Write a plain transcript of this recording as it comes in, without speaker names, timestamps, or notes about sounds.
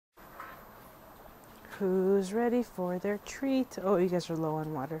Who's ready for their treat? Oh, you guys are low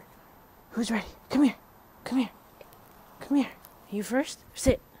on water. Who's ready? Come here. Come here. Come here. You first?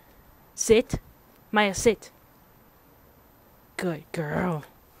 Sit. Sit. Maya, sit. Good girl.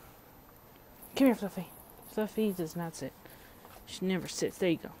 Come here, Fluffy. Fluffy does not sit. She never sits.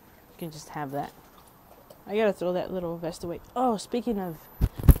 There you go. You can just have that. I gotta throw that little vest away. Oh, speaking of...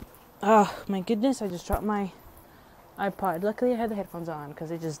 Oh, my goodness. I just dropped my iPod. Luckily, I had the headphones on because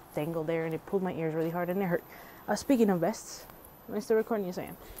it just dangled there and it pulled my ears really hard and it hurt. Speaking of vests, am I still recording? Yes,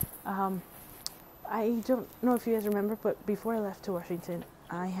 I am. I don't know if you guys remember, but before I left to Washington,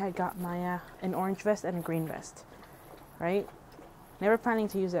 I had got my an orange vest and a green vest, right? Never planning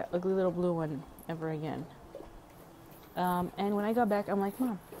to use that ugly little blue one ever again. And when I got back, I'm like,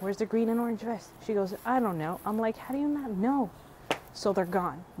 Mom, where's the green and orange vest? She goes, I don't know. I'm like, how do you not know? So they're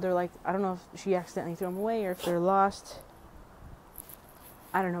gone. They're like, I don't know if she accidentally threw them away or if they're lost.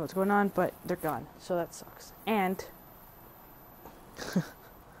 I don't know what's going on, but they're gone. So that sucks. And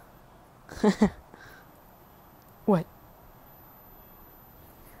what?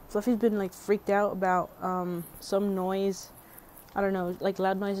 Fluffy's been like freaked out about some noise. I don't know, like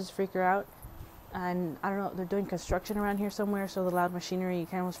loud noises freak her out. And I don't know, they're doing construction around here somewhere, so the loud machinery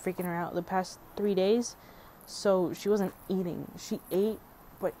kind of was freaking her out the past 3 days. So she wasn't eating. She ate,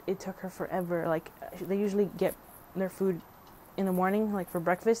 but it took her forever. Like, they usually get their food in the morning, like for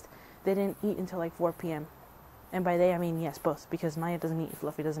breakfast. They didn't eat until like 4 p.m. And by they, I mean, yes, both. Because Maya doesn't eat,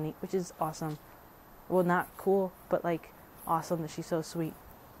 Fluffy doesn't eat, which is awesome. Well, not cool, but like awesome that she's so sweet.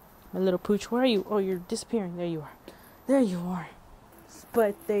 My little pooch, where are you? Oh, you're disappearing. There you are. There you are.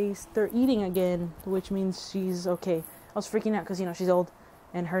 But they're eating again, which means she's okay. I was freaking out because, you know, she's old.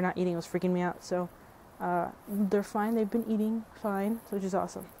 And her not eating was freaking me out, so... they're fine. They've been eating fine, which is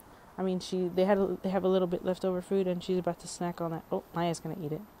awesome. I mean, they have a little bit leftover food, and she's about to snack on that. Oh, Maya's gonna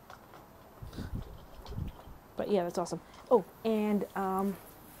eat it. But yeah, that's awesome. Oh, and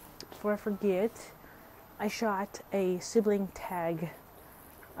before I forget, I shot a sibling tag.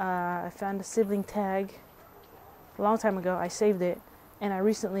 I found a sibling tag a long time ago. I saved it, and I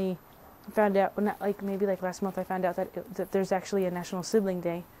recently found out, well, not like maybe like last month, I found out that there's actually a National Sibling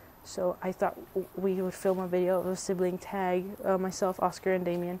Day. So I thought we would film a video of a sibling tag, myself, Oscar, and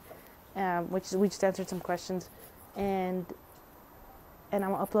Damien, which we just answered some questions, and I'm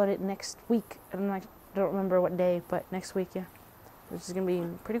gonna upload it next week. I don't remember what day, but next week, yeah, which is gonna be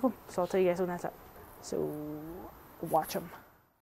pretty cool. So I'll tell you guys when that's up. So watch them.